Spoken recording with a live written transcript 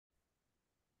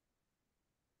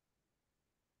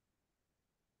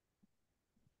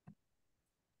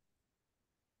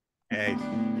Hey,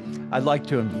 I'd like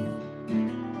to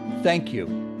thank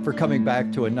you for coming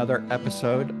back to another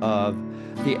episode of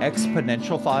the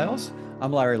Exponential Files.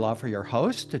 I'm Larry Lawfer, your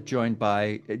host, joined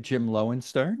by Jim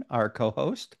Lowenstern, our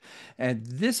co-host. And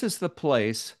this is the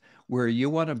place where you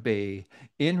want to be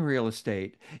in real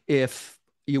estate. If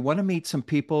you want to meet some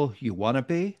people you want to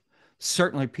be,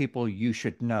 certainly people you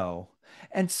should know,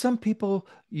 and some people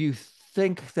you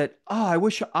think that, oh, I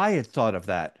wish I had thought of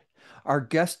that. Our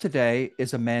guest today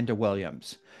is Amanda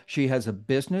Williams. She has a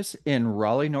business in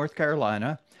Raleigh, North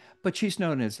Carolina, but she's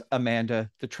known as Amanda,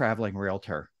 the traveling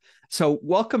realtor. So,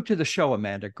 welcome to the show,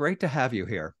 Amanda. Great to have you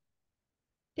here.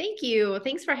 Thank you.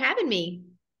 Thanks for having me.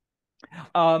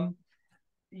 Um,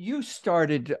 you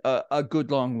started a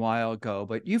good long while ago,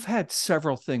 but you've had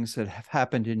several things that have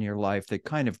happened in your life that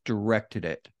kind of directed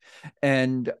it.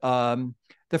 And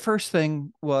the first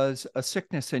thing was a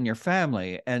sickness in your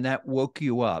family, and that woke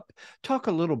you up. Talk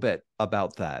a little bit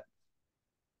about that.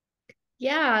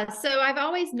 Yeah, so I've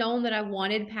always known that I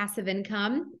wanted passive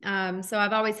income. So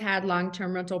I've always had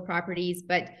long-term rental properties,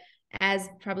 but as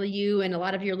probably you and a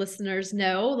lot of your listeners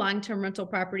know, long-term rental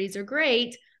properties are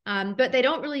great, but they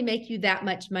don't really make you that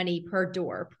much money per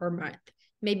door per month,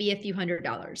 maybe a few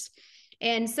 $100s.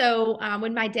 And so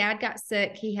when my dad got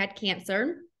sick, he had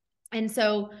cancer. And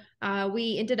so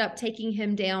we ended up taking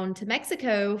him down to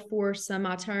Mexico for some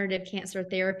alternative cancer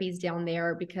therapies down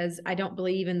there because I don't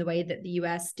believe in the way that the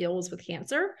US deals with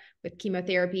cancer, with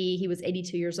chemotherapy. He was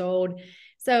 82 years old.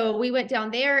 So we went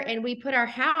down there and we put our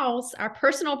house, our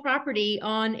personal property,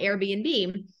 on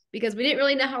Airbnb because we didn't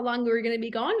really know how long we were going to be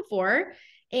gone for.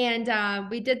 And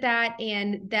we did that,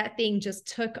 and that thing just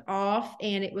took off,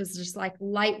 and it was just like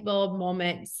light bulb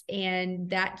moments. And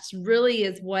that really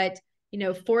is what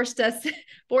forced us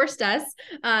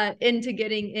into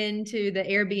getting into the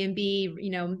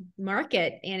Airbnb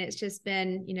market, and it's just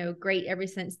been great ever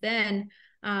since then.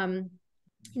 But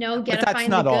Gotta that's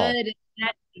find the not good all. and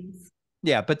bad things.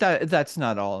 Yeah, but that's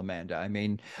not all, Amanda. I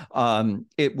mean,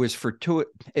 it was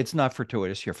it's not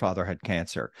fortuitous your father had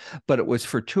cancer, but it was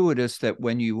fortuitous that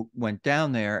when you went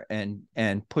down there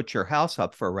and put your house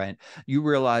up for rent, you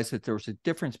realized that there was a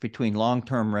difference between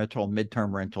long-term rental,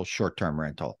 mid-term rental, short-term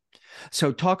rental.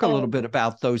 So talk a little Oh, bit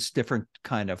about those different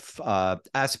kind of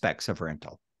aspects of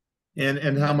rental.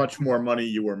 and how much more money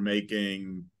you were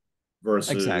making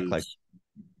Exactly. versus,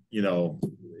 you know,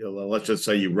 let's just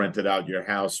say you rented out your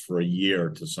house for a year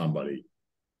to somebody.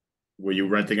 Were you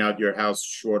renting out your house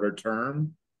shorter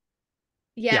term?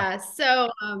 Yeah. yeah.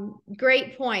 So,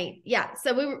 great point. Yeah.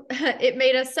 So it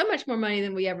made us so much more money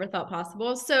than we ever thought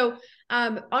possible. So,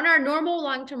 on our normal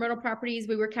long-term rental properties,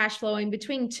 we were cash flowing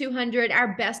between 200.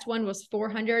 Our best one was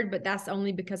 400, but that's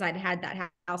only because I'd had that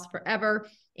house forever.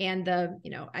 And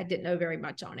I didn't know very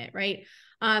much on it. Right.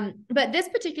 But this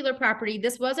particular property,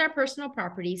 this was our personal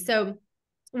property. So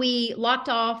we locked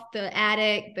off the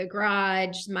attic, the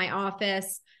garage, my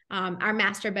office, our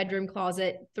master bedroom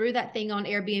closet, threw that thing on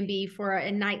Airbnb for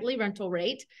a nightly rental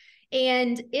rate.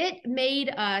 And it made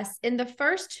us, in the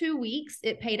first 2 weeks,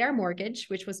 it paid our mortgage,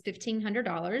 which was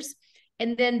 $1,500.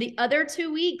 And then the other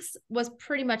 2 weeks was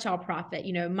pretty much all profit,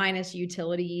 minus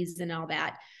utilities and all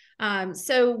that.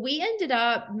 So we ended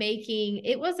up making,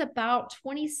 it was about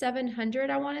 2,700,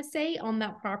 I want to say, on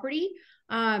that property,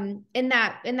 in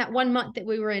that 1 month that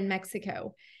we were in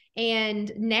Mexico. And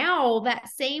now that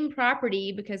same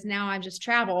property, because now I just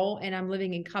travel and I'm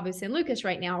living in Cabo San Lucas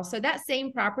right now. So that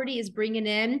same property is bringing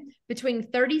in between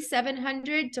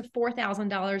 $3,700 to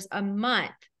 $4,000 a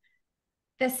month.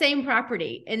 The same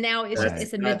property. And now Right.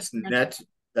 it's a mid. That's net.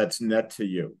 That's net to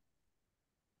you.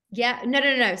 Yeah,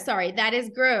 no. Sorry, that is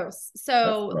gross. That's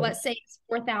So let's gross. say it's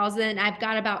 4,000. I've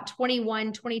got about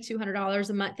 $2,200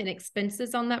 a month in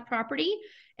expenses on that property.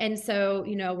 And so,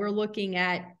 we're looking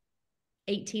at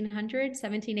 1,800,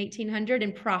 17, 1,800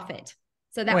 in profit.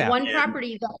 So Oh that yeah. one And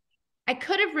property that I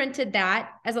could have rented that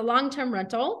as a long-term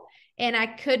rental, and I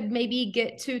could maybe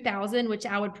get 2,000, which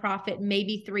I would profit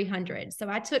maybe 300. So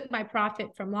I took my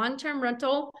profit from long-term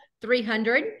rental,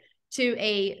 300,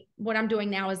 to what I'm doing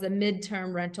now is a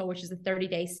midterm rental, which is a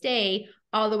 30-day stay,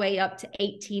 all the way up to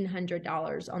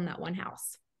 $1,800 on that one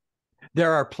house.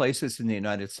 There are places in the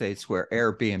United States where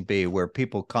Airbnb, where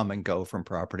people come and go from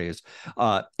properties,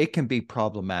 it can be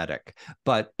problematic,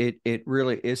 but it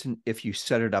really isn't if you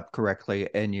set it up correctly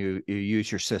and you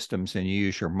use your systems and you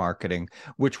use your marketing,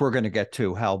 which we're going to get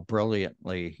to how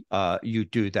brilliantly you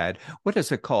do that. What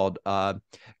is it called?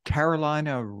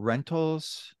 Carolina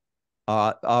Rentals,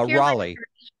 Carolina. Raleigh,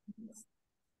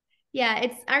 Yeah,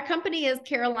 our company is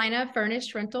Carolina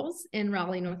Furnished Rentals in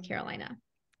Raleigh, North Carolina.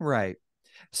 right?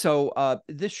 So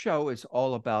this show is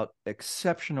all about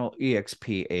exceptional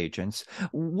eXp agents.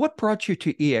 What brought you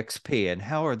to eXp and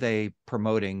how are they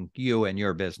promoting you and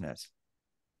your business?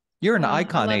 You're an Oh, I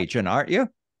icon love agent, aren't you?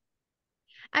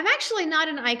 I'm actually not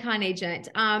an icon agent.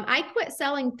 I quit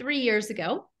selling 3 years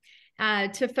ago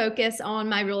to focus on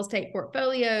my real estate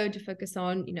portfolio, to focus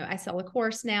on, I sell a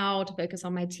course now, to focus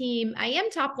on my team. I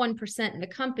am top 1% in the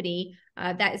company.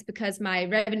 That is because my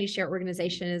revenue share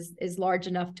organization is large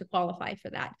enough to qualify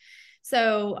for that.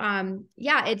 So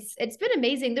yeah, it's been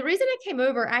amazing. The reason I came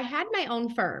over, I had my own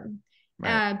firm.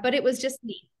 Right. But it was just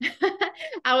me.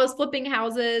 I was flipping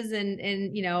houses and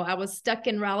I was stuck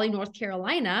in Raleigh, North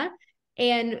Carolina.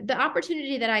 And the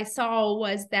opportunity that I saw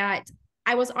was that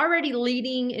I was already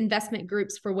leading investment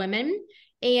groups for women,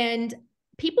 and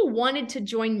people wanted to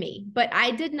join me, but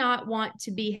I did not want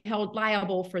to be held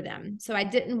liable for them. So I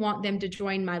didn't want them to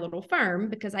join my little firm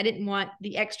because I didn't want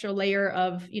the extra layer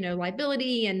of,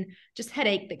 liability and just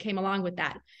headache that came along with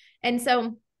that. And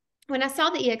so when I saw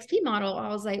the eXp model, I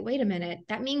was like, wait a minute,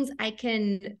 that means I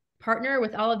can partner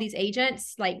with all of these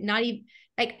agents, like not even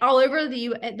like all over the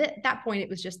U. At that point, it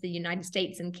was just the United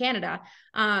States and Canada.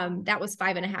 That was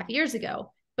 5.5 years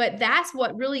ago. But that's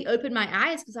what really opened my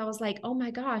eyes, because I was like, oh my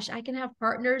gosh, I can have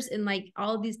partners in like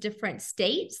all of these different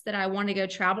states that I want to go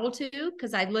travel to,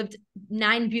 because I lived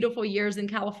 9 beautiful years in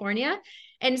California.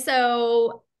 And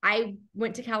so I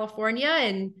went to California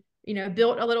and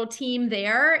built a little team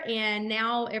there. And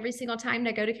now every single time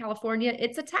I go to California,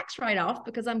 it's a tax write-off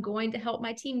because I'm going to help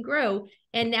my team grow.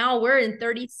 And now we're in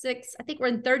 36, I think we're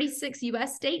in 36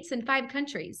 US states and 5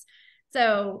 countries.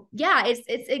 So yeah,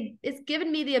 it's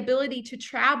given me the ability to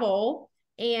travel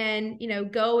and,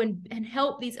 go and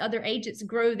help these other agents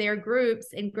grow their groups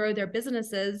and grow their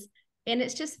businesses. And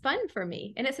it's just fun for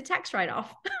me. And it's a tax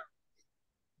write-off.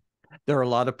 There are a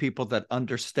lot of people that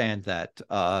understand that.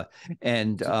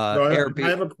 And So I Airbnb.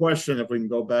 have a question. If we can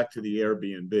go back to the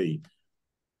Airbnb,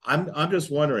 I'm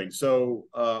just wondering. So,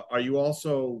 are you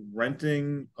also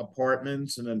renting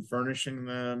apartments and then furnishing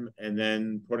them and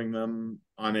then putting them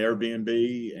on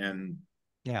Airbnb? And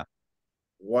Yeah.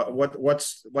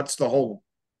 what's the whole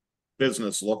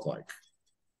business look like?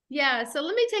 Yeah, so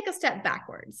let me take a step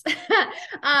backwards.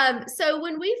 So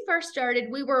when we first started,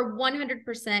 we were 100%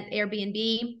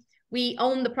 Airbnb. We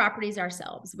owned the properties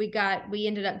ourselves. We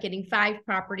ended up getting 5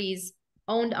 properties,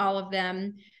 owned all of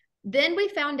them. Then we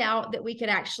found out that we could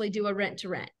actually do a rent to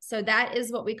rent. So that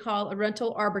is what we call a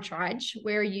rental arbitrage,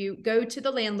 where you go to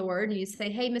the landlord and you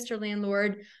say, hey, Mr.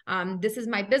 Landlord, this is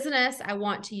my business. I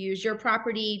want to use your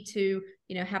property to,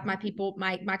 have my people,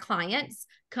 my clients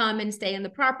come and stay in the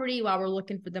property while we're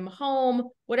looking for them a home,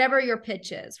 whatever your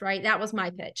pitch is, right? That was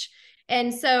my pitch.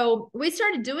 And so we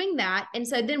started doing that. And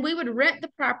so then we would rent the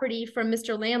property from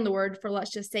Mr. Landlord for,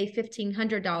 let's just say,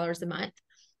 $1,500 a month.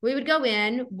 We would go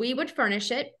in, we would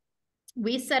furnish it.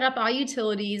 We set up all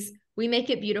utilities, we make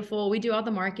it beautiful, we do all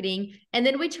the marketing, and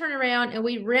then we turn around and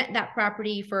we rent that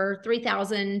property for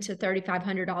 $3,000 to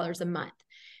 $3,500 a month.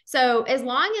 So as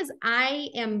long as I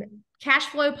am cash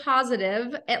flow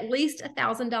positive, at least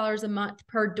 $1,000 a month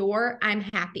per door, I'm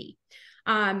happy.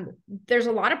 There's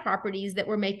a lot of properties that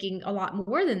we're making a lot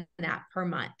more than that per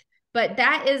month, but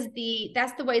that's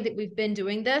the way that we've been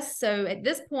doing this. So at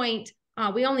this point,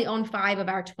 we only own 5 of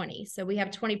our 20. So we have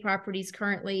 20 properties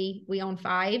currently. We own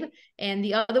 5. And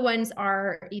the other ones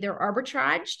are either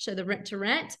arbitrage, so the rent to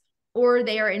rent, or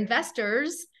they are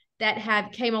investors that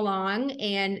have came along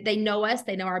and they know us,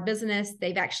 they know our business.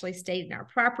 They've actually stayed in our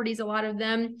properties, a lot of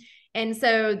them. And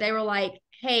so they were like,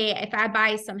 hey, if I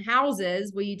buy some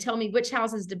houses, will you tell me which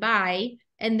houses to buy?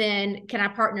 And then can I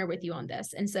partner with you on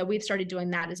this? And so we've started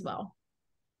doing that as well.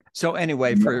 So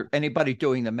anyway, for anybody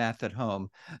doing the math at home,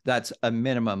 that's a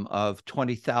minimum of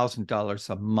 $20,000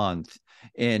 a month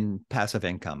in passive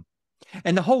income.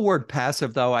 And the whole word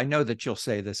passive, though, I know that you'll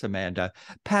say this, Amanda,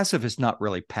 passive is not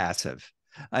really passive.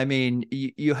 I mean,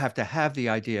 you have to have the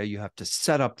idea, you have to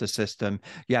set up the system,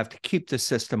 you have to keep the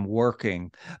system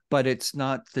working, but it's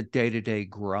not the day-to-day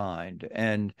grind.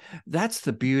 And that's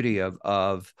the beauty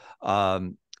of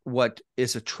what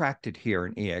is attracted here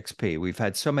in eXp. We've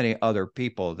had so many other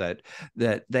people that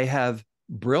they have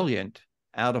brilliant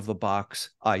out of the box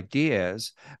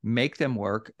ideas, make them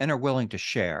work, and are willing to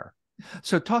share.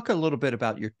 So talk a little bit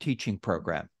about your teaching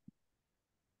program.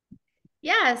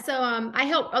 Yeah, so I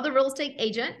help other real estate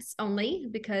agents only,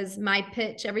 because my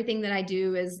pitch, everything that I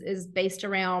do is based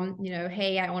around,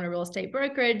 hey, I own a real estate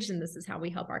brokerage and this is how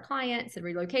we help our clients and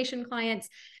relocation clients.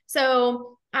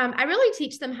 So I really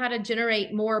teach them how to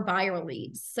generate more buyer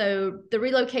leads. So the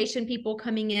relocation people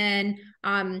coming in,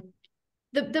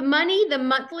 the money, the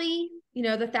monthly,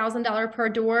 the $1,000 per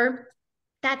door,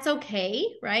 that's okay,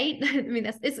 right? I mean,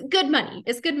 it's good money.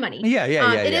 It's good money. Yeah,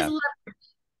 yeah, yeah, It yeah. is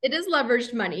it is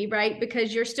leveraged money, right?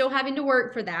 Because you're still having to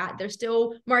work for that. There's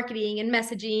still marketing and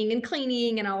messaging and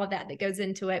cleaning and all of that that goes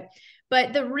into it.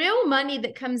 But the real money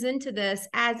that comes into this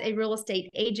as a real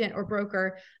estate agent or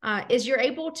broker is you're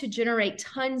able to generate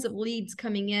tons of leads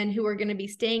coming in who are going to be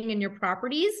staying in your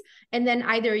properties. And then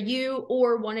either you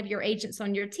or one of your agents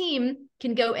on your team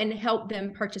can go and help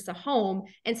them purchase a home.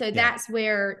 And so that's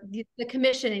where the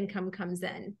commission income comes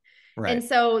in. Right. And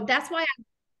so that's why I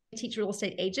teach real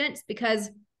estate agents, because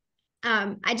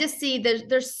I just see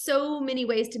there's so many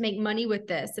ways to make money with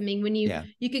this. I mean, when you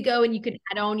could go and you could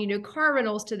add on, car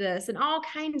rentals to this and all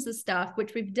kinds of stuff,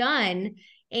 which we've done.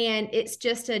 And it's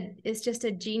just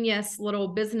a genius little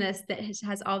business that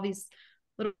has all these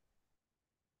little.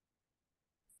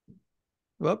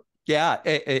 Well, yeah,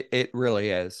 it really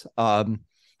is. I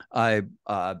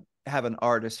have an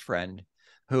artist friend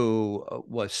who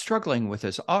was struggling with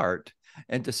his art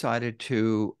and decided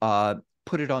to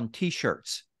put it on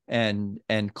T-shirts and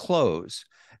clothes,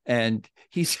 and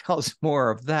he sells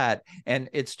more of that, and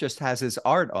it's just has his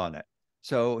art on it.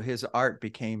 So his art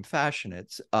became fashion.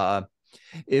 It's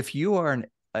if you are an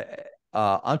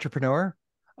entrepreneur,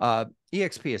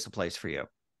 eXp is a place for you.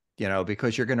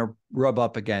 Because you're going to rub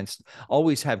up against,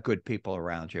 always have good people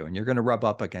around you, and you're going to rub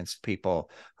up against people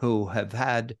who have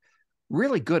had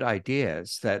really good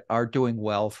ideas that are doing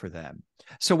well for them.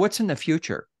 So what's in the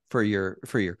future for your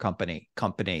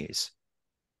companies?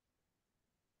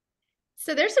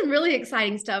 So there's some really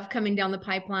exciting stuff coming down the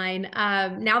pipeline.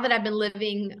 Now that I've been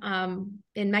living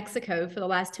in Mexico for the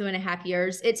last 2.5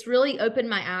 years, it's really opened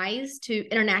my eyes to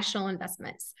international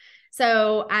investments.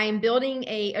 So I'm building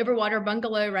a overwater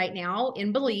bungalow right now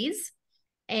in Belize,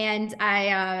 and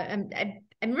I'm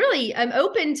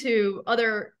open to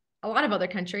a lot of other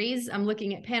countries. I'm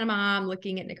looking at Panama. I'm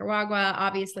looking at Nicaragua.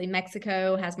 Obviously,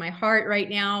 Mexico has my heart right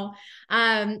now.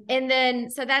 And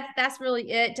then, so that's really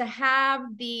it, to have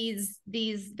these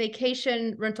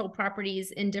vacation rental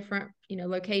properties in different,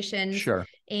 locations. Sure.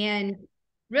 And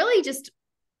really just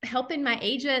helping my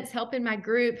agents, helping my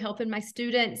group, helping my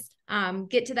students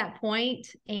get to that point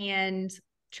and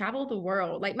travel the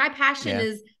world. Like, my passion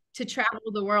is to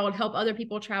travel the world, help other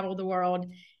people travel the world.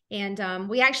 And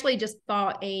we actually just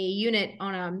bought a unit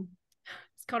on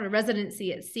it's called a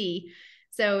residency at sea.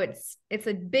 So it's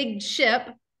a big ship,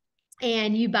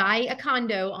 and you buy a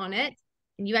condo on it,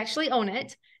 and you actually own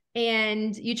it,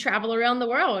 and you travel around the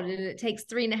world. And it takes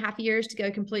 3.5 years to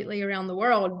go completely around the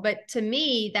world. But to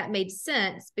me, that made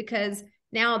sense, because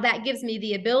now that gives me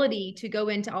the ability to go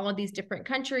into all of these different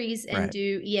countries and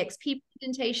do eXp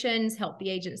presentations, help the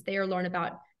agents there learn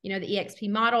about, the eXp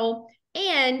model.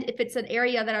 And if it's an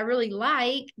area that I really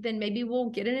like, then maybe we'll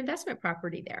get an investment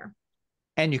property there.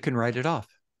 And you can write it off.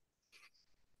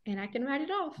 And I can write it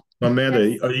off.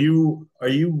 Amanda, are you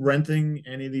renting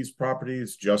any of these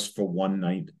properties just for one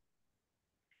night?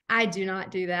 I do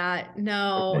not do that.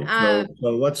 No. Okay, so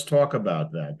let's talk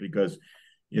about that, because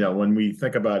when we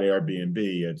think about Airbnb,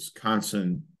 it's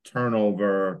constant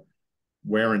turnover,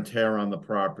 wear and tear on the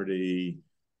property,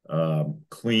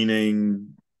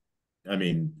 cleaning. I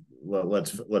mean, well,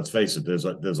 let's face it. There's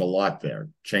a lot there.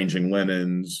 Changing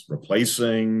linens,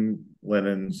 replacing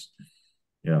linens.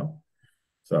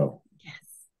 So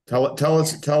tell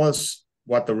us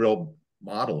what the real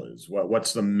model is.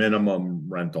 What's the minimum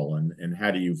rental, and how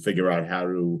do you figure out how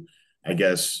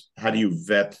do you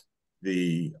vet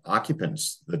the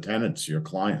occupants, the tenants, your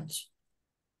clients?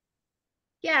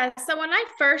 Yeah. So when I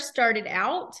first started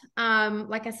out,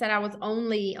 like I said, I was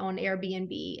only on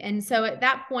Airbnb. And so at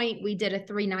that point, we did a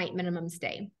 3-night minimum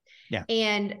stay. Yeah.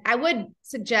 And I would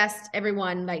suggest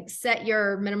everyone, like, set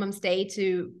your minimum stay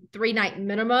to 3-night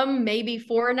minimum, maybe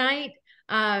 4-night.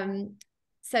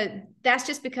 So that's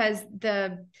just because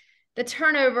the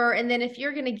turnover. And then if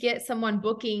you're going to get someone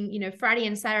booking, Friday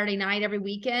and Saturday night every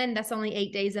weekend, that's only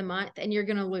 8 days a month, and you're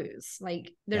going to lose.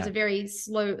 Like, there's a very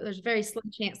slim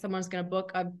chance someone's going to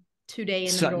book a 2-day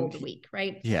in the middle of the week.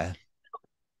 Right. Yeah.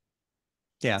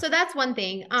 Yeah. So that's one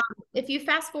thing. If you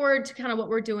fast forward to kind of what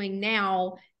we're doing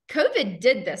now, COVID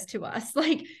did this to us.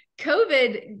 Like,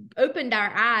 COVID opened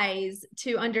our eyes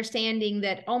to understanding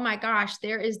that, oh my gosh,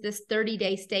 there is this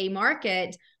 30-day stay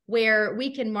market where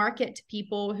we can market to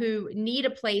people who need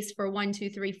a place for 1, 2,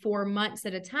 3, 4 months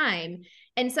at a time.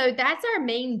 And so that's our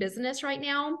main business right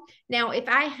now. Now, if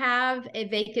I have a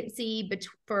vacancy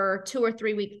for 2 or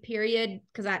 3 week period,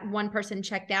 because one person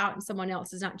checked out and someone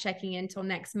else is not checking in until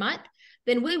next month,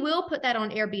 then we will put that on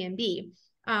Airbnb.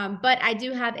 But I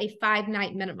do have a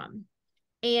 5-night minimum.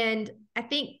 And I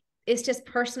think it's just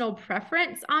personal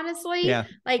preference, honestly. Yeah.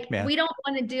 Like Yeah. we don't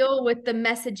want to deal with the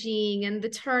messaging and the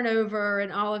turnover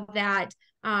and all of that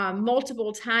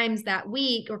multiple times that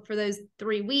week or for those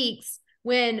 3 weeks,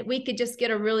 when we could just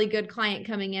get a really good client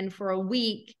coming in for a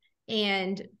week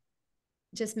and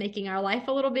just making our life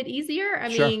a little bit easier. I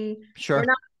Sure. mean, Sure.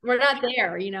 we're not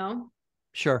there, you know.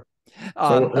 Sure. So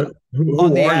on who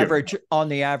the are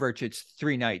you? average, it's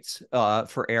 3 nights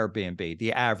for Airbnb.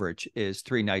 The average is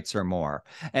 3 nights or more.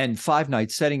 And 5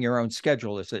 nights, setting your own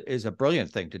schedule is a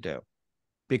brilliant thing to do,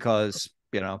 because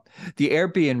the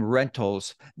Airbnb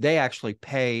rentals, they actually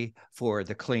pay for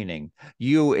the cleaning.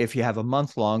 If you have a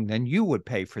month long, then you would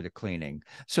pay for the cleaning.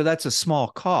 So that's a small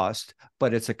cost,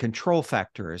 but it's a control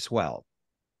factor as well.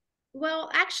 Well,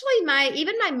 actually,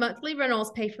 even my monthly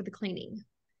rentals pay for the cleaning.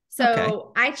 Okay.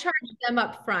 So I charge them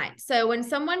up front. So when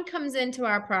someone comes into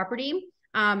our property,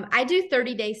 I do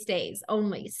 30-day stays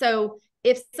only. So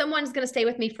if someone's going to stay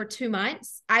with me for 2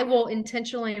 months, I will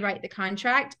intentionally write the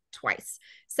contract twice.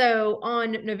 So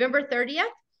on November 30th,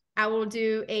 I will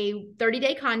do a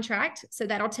 30-day contract. So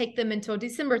that'll take them until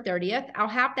December 30th. I'll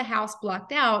have the house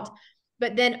blocked out.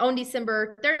 But then on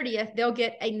December 30th, they'll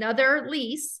get another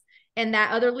lease. And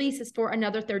that other lease is for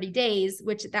another 30 days,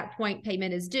 which at that point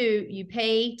payment is due. You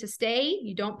pay to stay,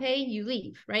 you don't pay, you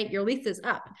leave, right? Your lease is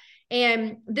up.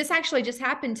 And this actually just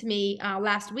happened to me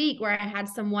last week, where I had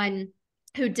someone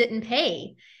who didn't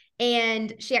pay,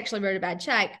 and she actually wrote a bad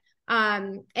check.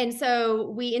 And so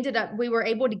we were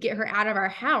able to get her out of our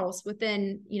house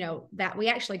within, that we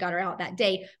actually got her out that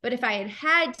day. But if I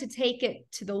had to take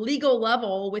it to the legal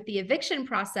level with the eviction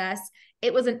process,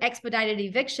 it was an expedited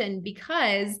eviction,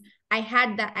 because I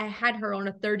had her on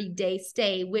a 30-day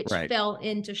stay, which fell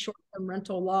into short-term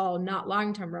rental law, not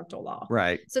long-term rental law.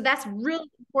 Right. So that's really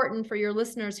important for your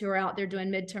listeners who are out there doing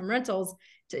midterm rentals.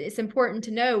 It's important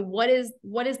to know what is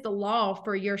the law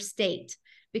for your state,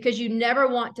 because you never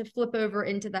want to flip over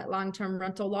into that long-term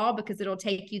rental law, because it'll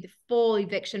take you the full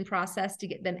eviction process to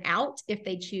get them out if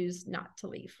they choose not to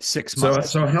leave. 6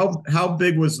 months. So how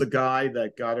big was the guy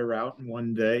that got her out in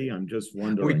one day? I'm just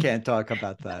wondering. We can't talk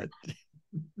about that.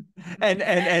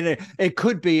 and it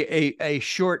could be a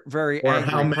short, very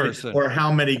angry person. Or how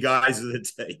many guys did it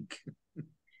take?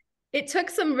 It took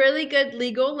some really good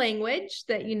legal language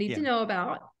that you need to know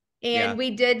about. And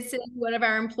we did send one of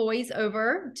our employees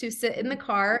over to sit in the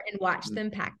car and watch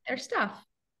them pack their stuff.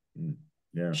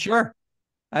 Yeah, sure.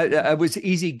 It was an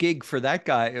easy gig for that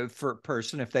guy, for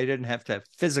person, if they didn't have to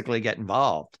physically get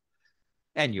involved.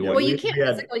 And you you can't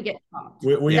physically get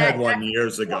involved. We had one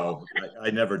years ago.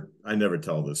 I never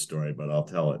tell this story, but I'll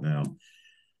tell it now.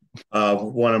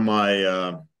 One of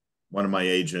my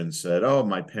agents said, "Oh,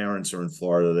 my parents are in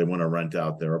Florida. They want to rent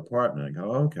out their apartment." I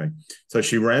go, "Okay." So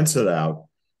she rents it out,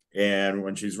 and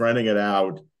when she's renting it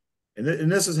out, and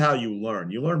this is how you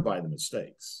learn. You learn by the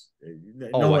mistakes.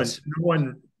 No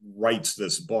one writes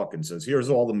this book and says, "Here's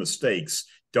all the mistakes.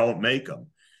 Don't make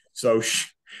them." So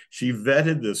she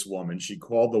vetted this woman. She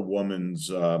called the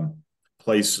woman's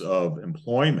place of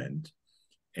employment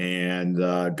and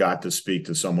got to speak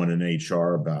to someone in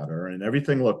HR about her, and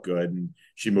everything looked good. And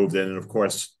she moved in, and of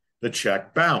course, the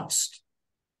check bounced.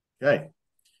 Okay.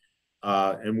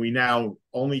 And we now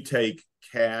only take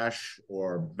cash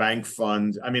or bank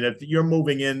funds. I mean, if you're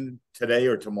moving in today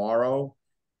or tomorrow,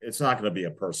 it's not going to be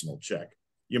a personal check.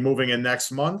 You're moving in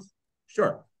next month?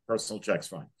 Sure, personal check's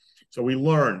fine. So we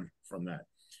learned from that.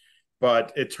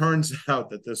 But it turns out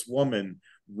that this woman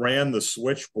ran the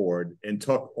switchboard and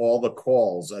took all the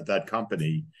calls at that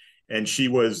company. And she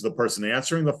was the person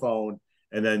answering the phone,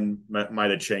 and then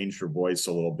might have changed her voice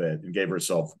a little bit and gave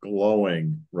herself a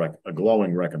glowing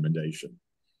recommendation.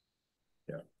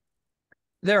 Yeah.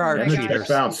 There are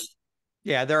cheaters.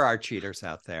 Yeah, there are cheaters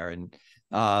out there.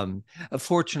 And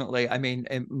fortunately, I mean,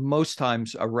 most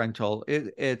times a rental,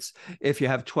 it's if you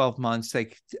have 12 months,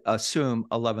 they assume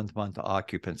 11th month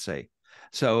occupancy.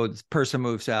 So the person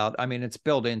moves out. I mean, it's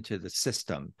built into the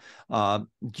system.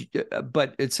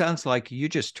 But it sounds like you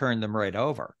just turned them right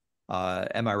over.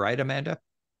 Am I right, Amanda?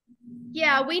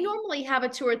 Yeah, we normally have a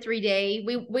 2 or 3 day.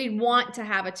 We want to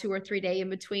have a 2 or 3 day in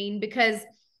between, because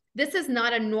this is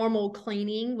not a normal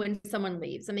cleaning when someone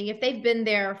leaves. I mean, if they've been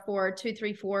there for 2,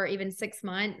 3, 4, even 6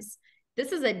 months,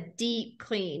 this is a deep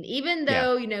clean. Even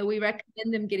though, we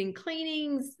recommend them getting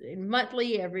cleanings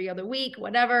monthly, every other week,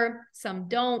 whatever. Some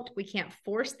don't. We can't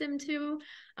force them to,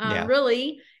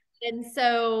 really. And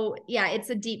so, it's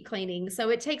a deep cleaning. So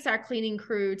it takes our cleaning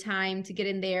crew time to get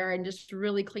in there and just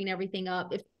really clean everything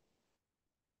up. If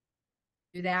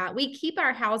do that, we keep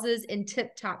our houses in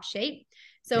tip-top shape.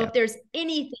 So if there's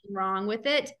anything wrong with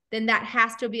it, then that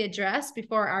has to be addressed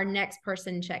before our next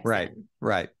person checks in.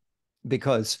 Right.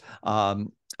 because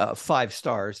 5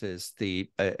 stars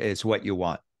is what you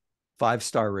want.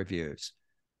 5-star reviews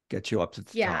get you up to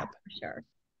the Yeah, top. for sure.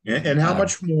 And how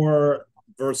much more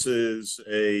versus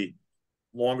a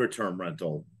longer term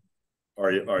rental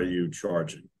are you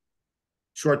charging?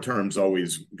 Short term's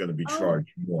always going to be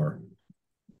charged more.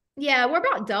 Yeah, we're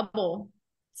about double.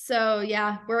 So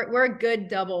yeah, we're a good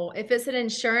double. If it's an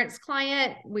insurance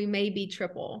client, we may be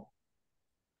triple.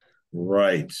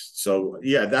 Right. So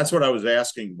yeah, that's what I was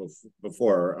asking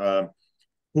before.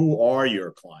 Who are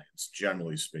your clients,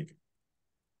 generally speaking?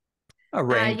 A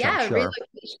range, I'm Yeah, sure.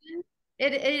 relocation.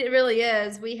 It really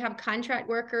is. We have contract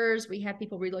workers. We have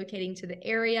people relocating to the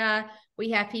area.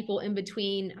 We have people in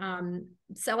between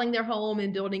selling their home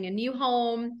and building a new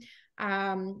home.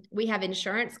 We have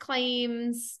insurance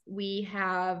claims. We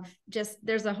have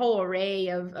there's a whole array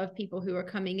of people who are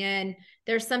coming in.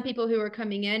 There's some people who are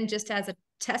coming in just as a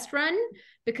test run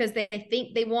because they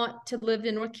think they want to live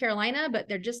in North Carolina, but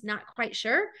they're just not quite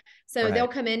sure. So Right. they'll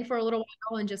come in for a little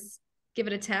while and just give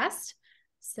it a test.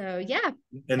 So yeah.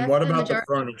 And what about the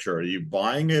furniture? Are you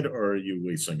buying it or are you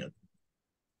leasing it?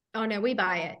 Oh no, we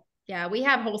buy it. Yeah, we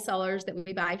have wholesalers that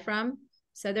we buy from.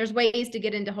 So there's ways to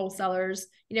get into wholesalers.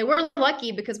 We're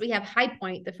lucky because we have High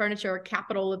Point, the furniture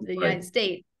capital of the United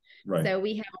States. Right. So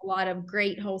we have a lot of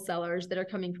great wholesalers that are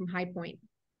coming from High Point.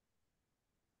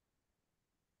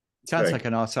 Sounds like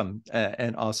an awesome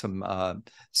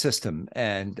system.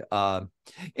 And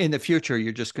in the future,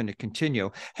 you're just going to continue.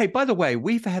 Hey, by the way,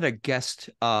 we've had a guest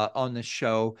on the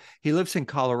show. He lives in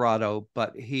Colorado,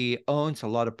 but he owns a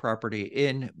lot of property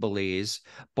in Belize.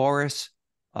 Boris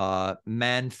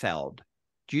Manfeld.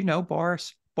 Do you know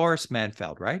Boris? Boris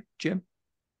Manfeld, right, Jim?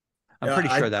 I'm pretty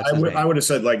sure that's his name. I would have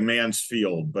said like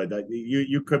Mansfield, but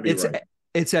you could be right.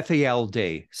 It's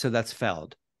F-E-L-D, so that's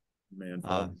Feld.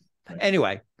 Manfeld.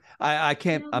 Anyway, I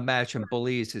can't imagine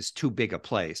Belize is too big a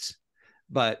place,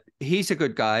 but he's a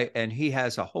good guy and he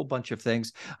has a whole bunch of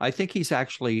things. I think he's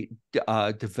actually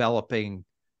developing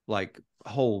like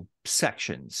whole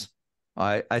sections.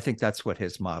 I think that's what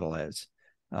his model is.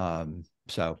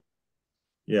 So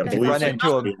yeah, Belize is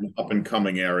an up and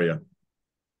coming area.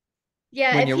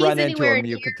 Yeah, when you run into him,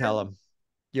 you could tell him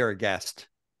you're a guest.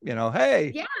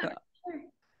 Hey, yeah,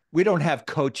 we don't have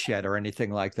Coach yet or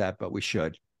anything like that, but we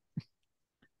should.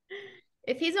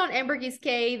 If he's on Ambergris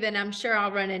Cay, then I'm sure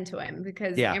I'll run into him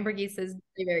because Ambergris is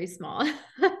very, very small.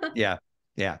 Yeah,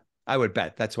 I would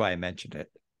bet. That's why I mentioned it.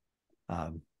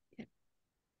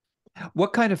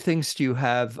 What kind of things do you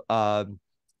have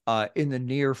in the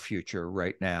near future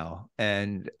right now?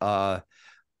 And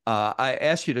I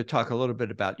asked you to talk a little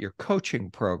bit about your coaching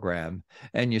program,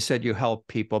 and you said you help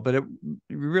people, but you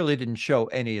really didn't show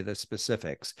any of the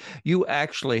specifics. You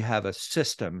actually have a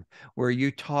system where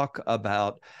you talk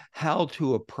about how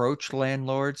to approach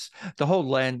landlords. The whole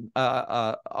land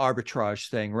arbitrage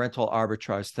thing, rental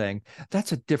arbitrage thing,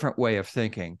 that's a different way of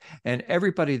thinking. And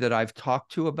everybody that I've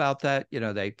talked to about that,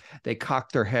 they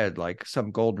cock their head like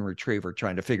some golden retriever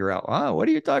trying to figure out, what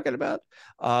are you talking about?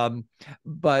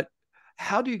 But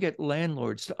how do you get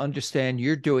landlords to understand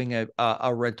you're doing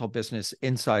a rental business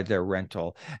inside their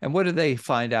rental? And what do they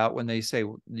find out when they say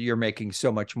you're making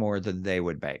so much more than they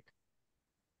would make?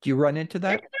 Do you run into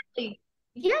that?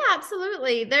 Yeah,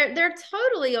 absolutely. They're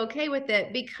totally okay with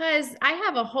it because I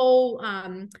have a whole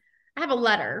I have a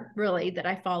letter really that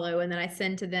I follow and then I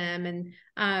send to them.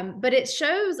 And but it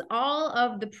shows all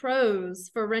of the pros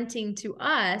for renting to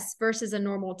us versus a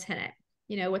normal tenant,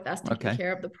 with us taking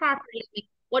care of the property.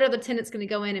 What are the tenants going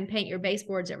to go in and paint your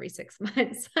baseboards every 6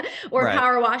 months or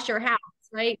power wash your house,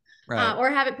 right? Or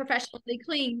have it professionally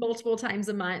cleaned multiple times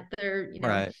a month or,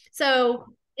 So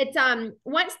it's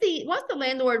once the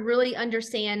landlord really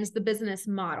understands the business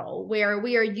model where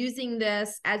we are using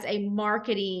this as a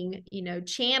marketing,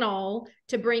 channel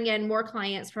to bring in more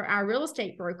clients for our real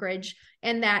estate brokerage,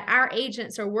 and that our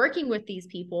agents are working with these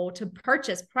people to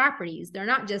purchase properties. They're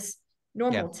not just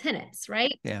normal tenants,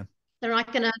 right? Yeah. They're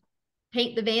not going to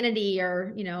paint the vanity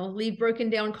or, leave broken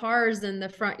down cars in the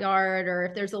front yard, or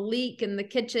if there's a leak in the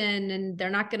kitchen and they're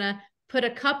not going to put a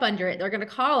cup under it, they're going to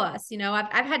call us.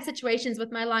 I've had situations with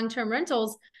my long-term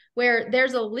rentals where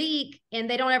there's a leak and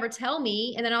they don't ever tell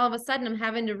me. And then all of a sudden I'm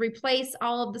having to replace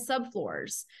all of the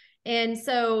subfloors. And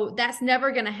so that's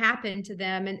never going to happen to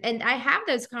them. And I have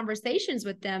those conversations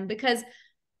with them because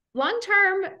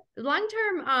long-term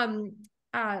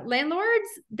landlords,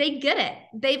 they get it.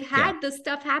 They've had this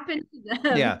stuff happen to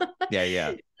them.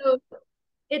 Yeah. So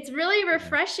it's really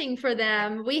refreshing for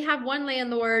them. We have one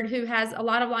landlord who has a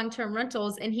lot of long-term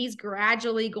rentals, and he's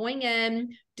gradually going in,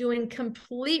 doing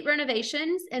complete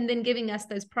renovations, and then giving us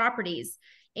those properties.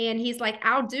 And he's like,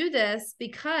 I'll do this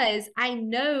because I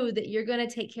know that you're going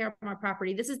to take care of my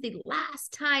property. This is the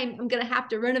last time I'm going to have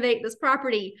to renovate this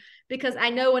property because I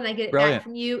know when I get it back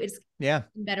from you, it's in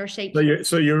better shape.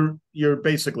 So you're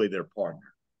basically their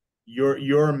partner.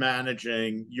 You're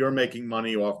managing, you're making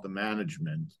money off the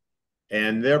management,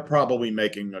 and they're probably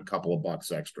making a couple of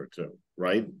bucks extra too,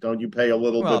 right? Don't you pay a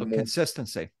little bit more?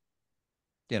 Consistency,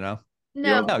 you know?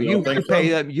 No, you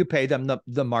pay them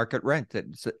the market rent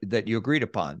that you agreed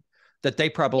upon, that they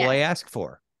probably ask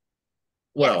for.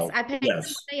 Well, yes, I pay them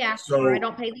what they ask for. I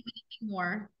don't pay them anything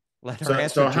more.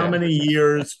 So how many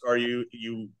years are you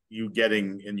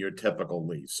getting in your typical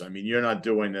lease? I mean, you're not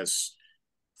doing this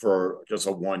for just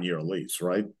a 1-year lease,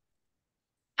 right?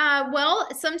 Well,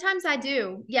 sometimes I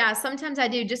do. Yeah, sometimes I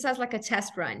do, just as like a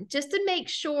test run, just to make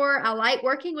sure I like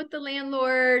working with the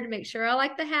landlord, make sure I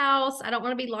like the house. I don't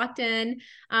want to be locked in.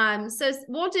 So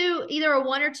we'll do either a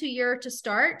 1 or 2 year to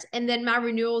start, and then my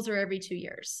renewals are every 2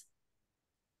 years.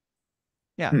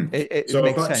 Yeah, it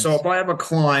makes sense. So if I have a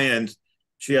client,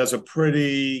 she has a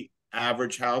pretty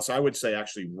average house, I would say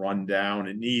actually run down.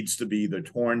 It needs to be either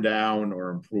torn down or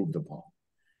improved upon.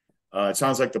 It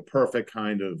sounds like the perfect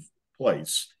kind of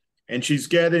place, and she's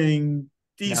getting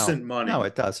decent money. No,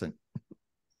 it doesn't.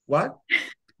 What?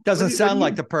 Doesn't sound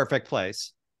like the perfect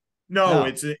place. No,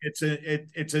 it's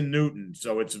a Newton,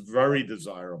 so it's very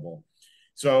desirable.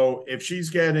 So if she's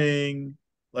getting,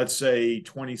 let's say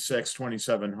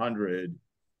 2,700,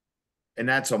 and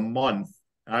that's a month,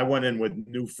 and I went in with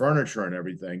new furniture and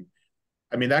everything,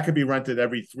 I mean, that could be rented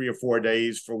every 3 or 4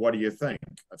 days for, what do you think,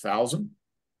 1,000?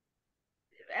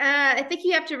 I think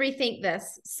you have to rethink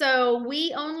this. So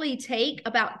we only take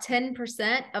about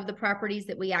 10% of the properties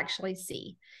that we actually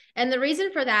see. And the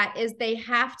reason for that is they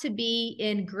have to be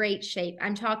in great shape.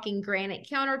 I'm talking granite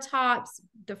countertops.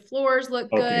 The floors look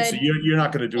good. Okay, so you're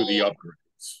not going to do the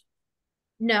upgrades.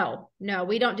 No,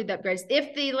 we don't do the upgrades.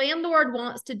 If the landlord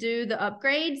wants to do the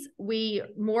upgrades,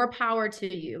 more power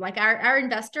to you. Like our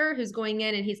investor who's going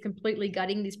in and he's completely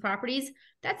gutting these properties,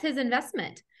 that's his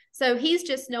investment. So he's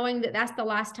just knowing that that's the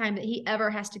last time that he ever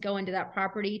has to go into that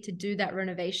property to do that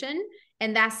renovation.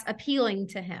 And that's appealing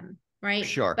to him, right?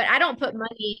 Sure. But I don't put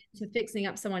money into fixing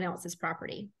up someone else's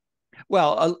property.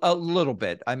 Well, a little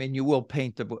bit. I mean, you will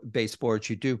paint the baseboards.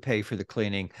 You do pay for the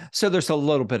cleaning. So there's a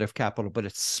little bit of capital, but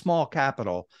it's small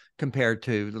capital compared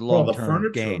to the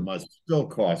long-term gain. The furniture must still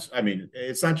cost. I mean,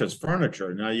 it's not just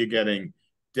furniture. Now you're getting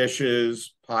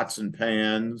dishes, pots and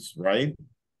pans, right?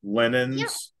 Linens. Yeah.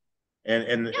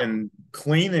 And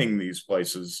cleaning these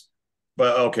places.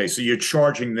 But okay, so you're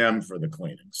charging them for the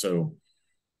cleaning. So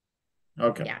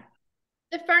okay. Yeah.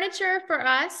 The furniture for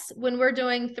us, when we're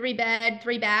doing 3-bed,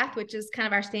 3-bath, which is kind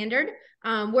of our standard,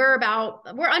 we're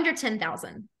under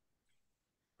 10,000.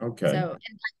 Okay. So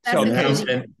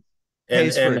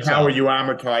and how are you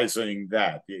amortizing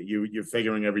that? You're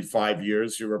figuring every 5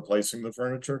 years you're replacing the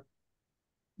furniture?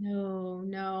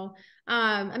 No.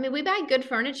 I mean, we buy good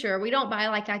furniture. We don't buy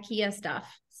like IKEA stuff.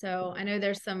 So I know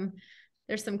there's some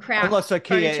crap. Unless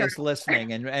IKEA is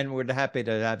listening, and we're happy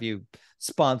to have you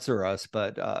sponsor us,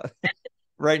 but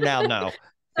right now, no.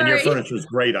 And your furniture is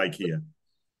great, IKEA.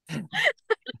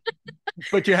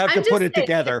 But you have to put it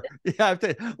together. You have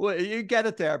to. Well, you get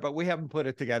it there, but we haven't put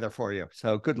it together for you.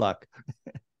 So good luck.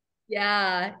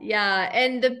 Yeah.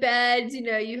 And the beds,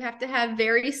 you have to have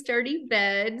very sturdy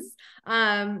beds.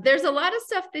 There's a lot of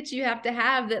stuff that you have to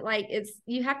have that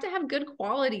you have to have good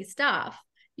quality stuff.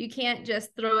 You can't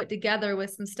just throw it together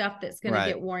with some stuff that's going to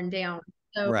get worn down.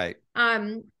 So,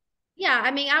 yeah,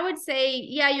 I mean, I would say,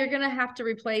 you're going to have to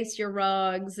replace your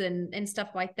rugs and stuff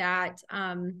like that.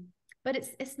 But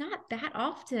it's not that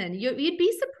often. You'd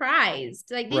be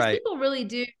surprised. Like these people really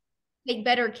do take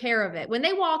better care of it. When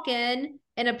they walk in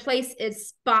and a place is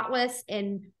spotless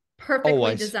and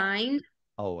perfectly designed,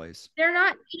 they're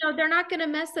not going to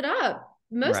mess it up.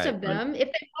 Most of them, if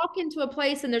they walk into a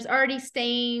place and there's already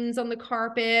stains on the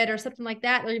carpet or something like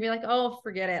that, they're gonna be like, "Oh,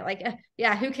 forget it." Like,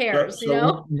 who cares?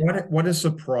 So what has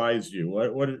surprised you?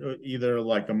 What either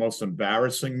like the most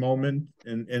embarrassing moment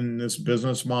in this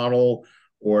business model,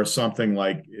 or something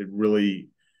like it really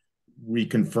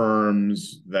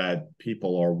reconfirms that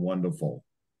people are wonderful?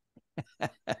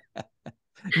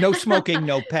 No smoking,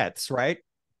 no pets, right?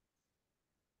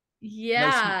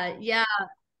 Yeah.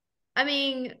 I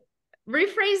mean,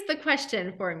 rephrase the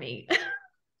question for me.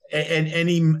 And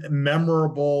any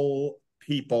memorable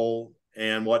people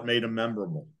and what made them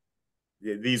memorable?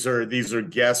 These are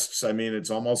guests. I mean,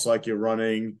 it's almost like you're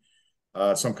running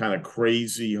some kind of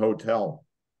crazy hotel.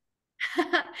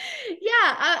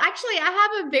 Actually, I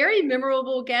have a very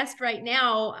memorable guest right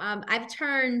now. I've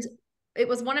turned it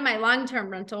was one of my long-term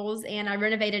rentals, and I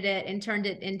renovated it and turned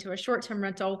it into a short-term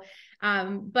rental.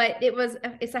 But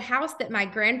it's a house that my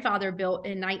grandfather built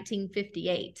in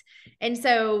 1958. And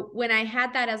so when I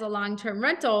had that as a long-term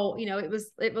rental,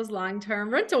 it was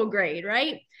long-term rental grade,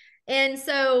 right? And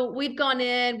so we've gone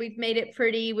in, we've made it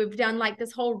pretty. We've done like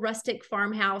this whole rustic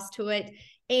farmhouse to it.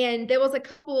 And there was a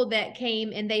couple that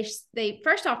came, and they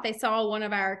first off, they saw one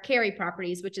of our Cary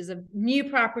properties, which is a new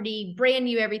property, brand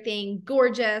new, everything,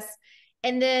 gorgeous.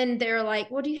 And then they're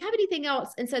like, well, do you have anything else?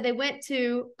 And so they went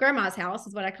to Grandma's house,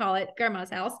 is what I call it,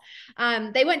 Grandma's house.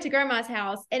 They went to Grandma's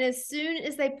house. And as soon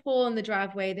as they pull in the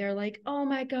driveway, they're like, oh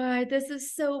my God, this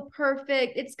is so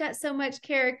perfect. It's got so much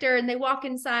character. And they walk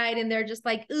inside and they're just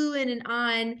like oohing and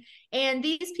on. And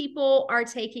these people are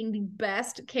taking the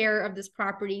best care of this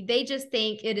property. They just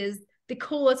think it is the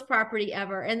coolest property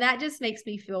ever. And that just makes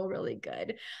me feel really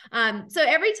good. So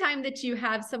every time that you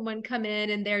have someone come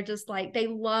in and they're just like, they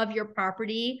love your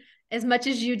property as much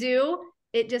as you do,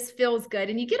 it just feels good.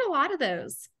 And you get a lot of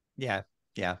those. Yeah.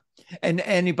 Yeah. And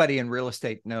anybody in real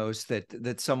estate knows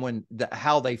that someone,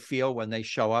 how they feel when they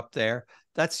show up there,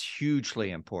 that's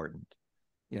hugely important.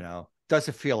 Does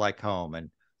it feel like home? And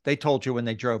they told you when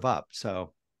they drove up.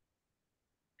 So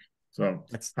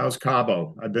how's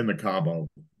Cabo? I've been to Cabo.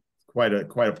 Quite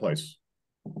a place.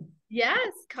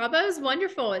 Yes, Cabo's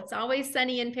wonderful. It's always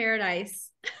sunny in paradise.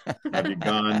 Have you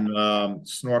gone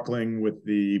snorkeling with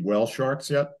the whale sharks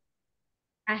yet?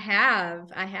 I have,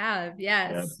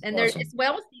 yes. And awesome. it's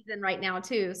whale season right now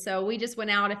too. So we just went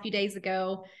out a few days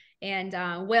ago, and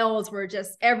whales were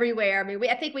just everywhere. I mean,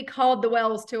 I think we called the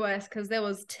whales to us because there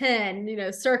was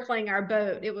 10, circling our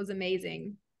boat. It was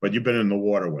amazing. But you've been in the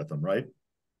water with them, right?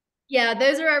 Yeah,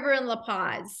 those are over in La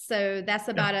Paz. So that's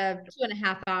about a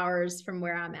 2.5 hours from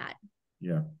where I'm at.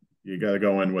 Yeah. You got to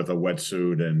go in with a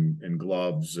wetsuit and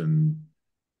gloves and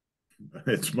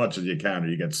as much as you can, or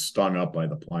you get stung up by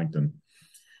the plankton.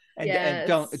 And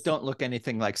don't look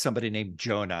anything like somebody named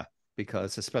Jonah,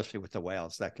 because especially with the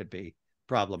whales, that could be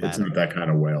problematic. It's not that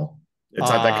kind of whale. It's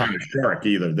not that kind of shark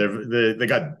either. They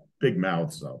got big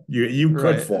mouths, though. You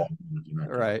could fall.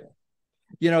 Right.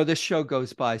 This show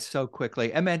goes by so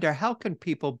quickly. Amanda, how can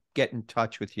people get in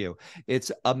touch with you? It's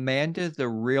Amanda the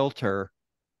Realtor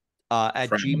at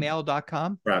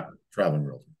gmail.com. Traveling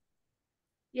Realtor.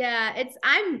 Yeah,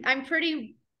 I'm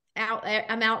pretty out there.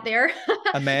 I'm out there.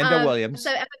 Amanda Williams.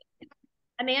 So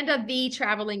Amanda the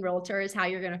Traveling Realtor is how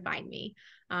you're going to find me.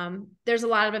 There's a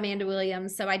lot of Amanda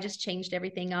Williams, so I just changed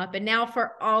everything up. And now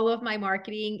for all of my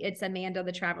marketing, it's Amanda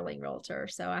the Traveling Realtor.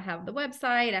 So I have the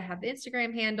website, I have the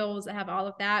Instagram handles, I have all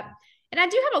of that. And I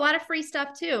do have a lot of free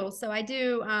stuff too. So I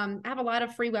do have a lot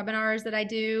of free webinars that I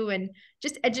do, and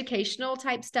just educational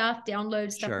type stuff,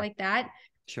 download stuff like that.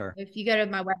 Sure. If you go to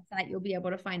my website, you'll be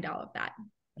able to find all of that.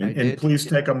 And please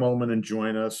take a moment and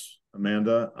join us,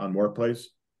 Amanda, on Workplace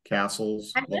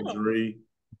Castles Luxury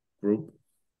Group.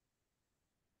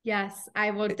 Yes,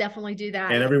 I will definitely do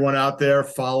that. And everyone out there,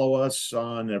 follow us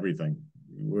on everything.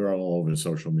 We're all over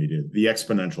social media. The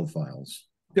Exponential Files.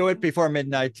 Do it before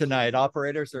midnight tonight.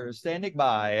 Operators are standing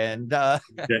by, and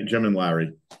Jim and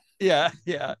Larry. Yeah.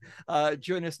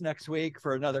 Join us next week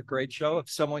for another great show of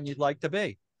someone you'd like to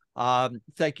be.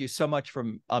 Thank you so much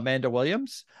from Amanda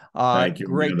Williams. Thank you.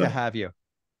 Great Amanda. to have you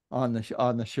on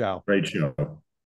the show. Great show.